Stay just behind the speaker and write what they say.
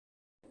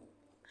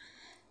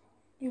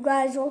You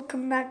guys,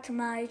 welcome back to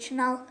my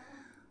channel.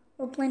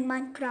 We're playing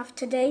Minecraft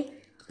today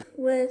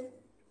with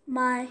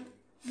my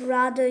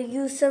brother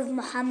Yusuf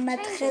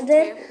Muhammad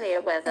Khadir,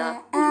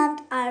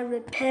 and I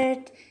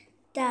repaired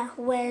the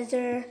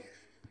weather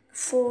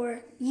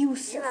for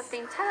Yusuf. You have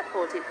been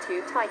teleported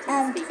to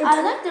Titan Speak.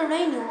 I like the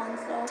rainy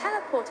ones though.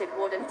 Teleported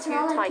Warden to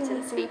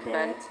Titan Speak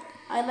mode.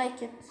 I like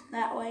it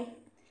that way.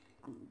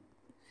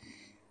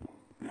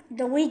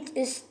 The wheat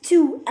is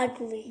too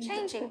ugly.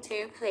 Changing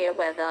to clear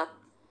weather.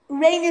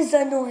 Rain is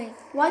annoying.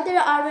 Why did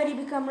it already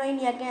become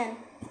rainy again?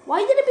 Why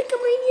did it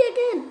become rainy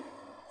again?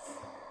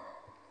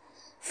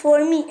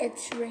 For me,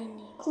 it's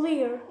rainy.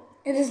 Clear.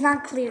 It is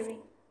not clearing.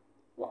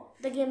 Well,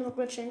 the game is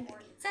glitching.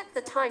 Set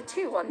the time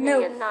to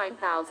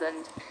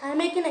 1,009,000. I'm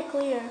making it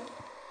clear.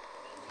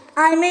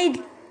 I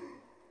made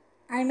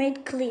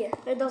clear.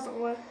 It doesn't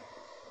work.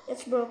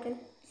 It's broken.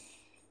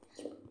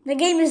 The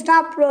game is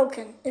not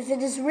broken. If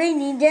it is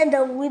rainy, then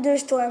the wither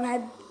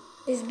storm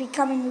is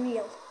becoming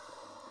real.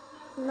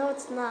 No,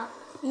 it's not.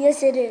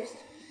 Yes, it is.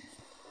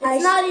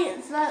 It's not.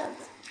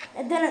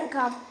 It didn't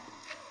come.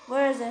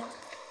 Where is it?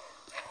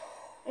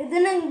 It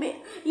didn't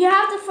be. You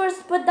have to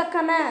first put the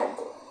command.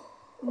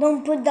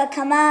 Don't put the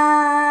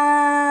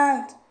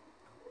command.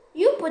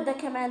 You put the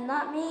command,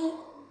 not me.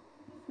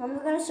 I'm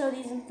just gonna show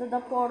these into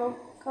the portal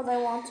because I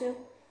want to.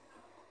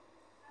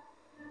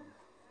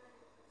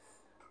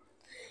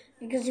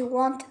 Because you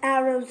want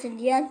arrows in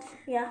the end.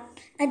 Yeah.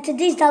 And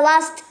today's the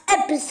last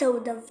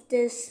episode of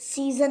this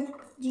season.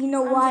 Do you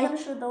know why? I'm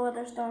gonna show the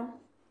weather storm.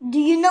 Do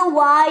you know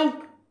why?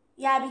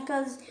 Yeah,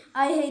 because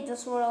I hate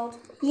this world.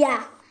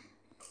 Yeah.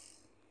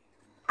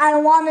 I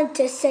wanted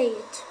to say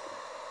it.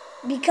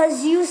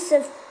 Because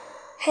Yusuf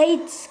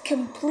hates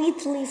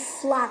completely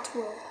flat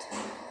world.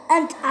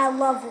 And I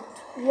love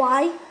it.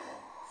 Why?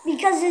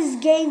 Because his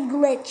game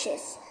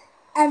glitches.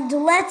 And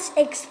let's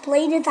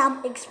explain it.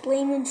 I'm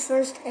explaining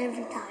first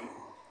every time.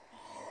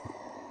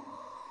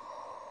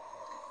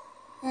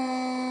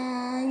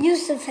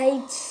 Yusuf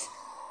hates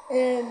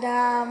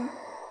the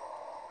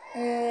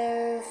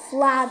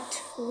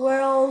flat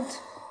world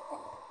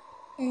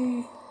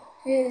in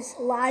his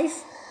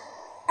life,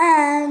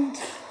 and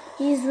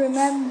he's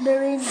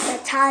remembering the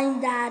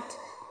time that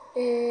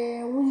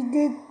we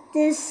did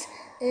this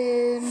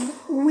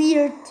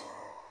weird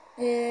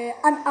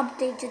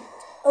unupdated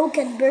oak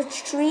and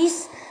birch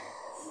trees,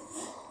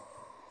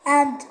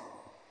 and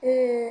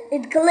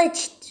it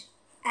glitched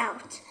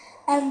out,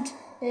 and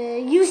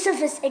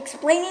Yusuf is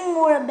explaining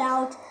more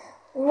about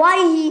why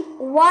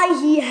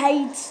he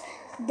hates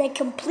the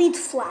complete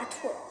flat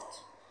world.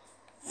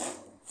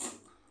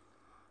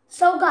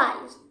 So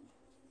guys,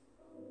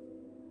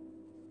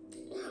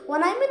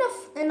 when I'm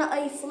in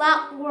a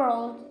flat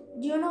world,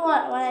 do you know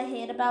what I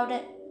hate about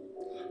it?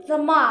 The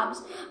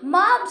mobs.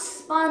 Mobs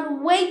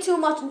spawn way too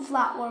much in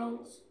flat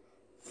worlds.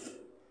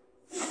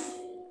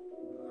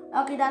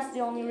 Okay, that's the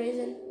only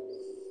reason.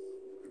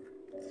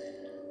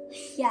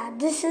 Yeah,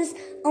 this is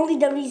only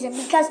the reason,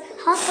 because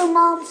hostile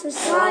mobs with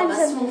slimes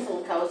and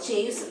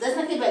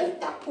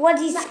what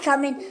is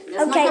coming.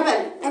 Okay,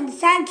 and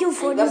thank you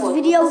for this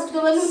video.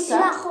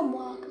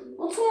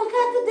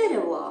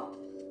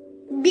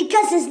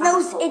 Because his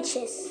nose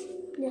itches.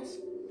 Yes.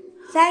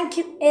 Thank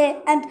you.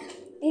 And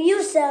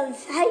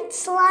Yusuf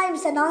hates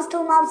slimes and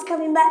hostile mobs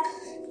coming back.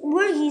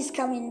 Where he's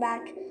coming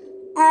back.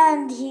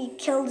 And he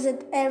kills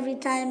it every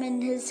time,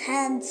 and his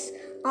hands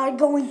are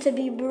going to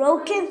be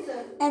broken.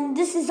 And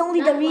this is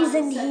only the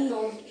reason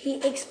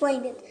he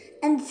explained it.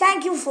 And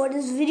thank you for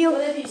this video.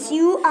 See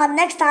you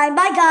next time.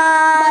 Bye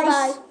guys.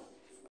 Bye bye.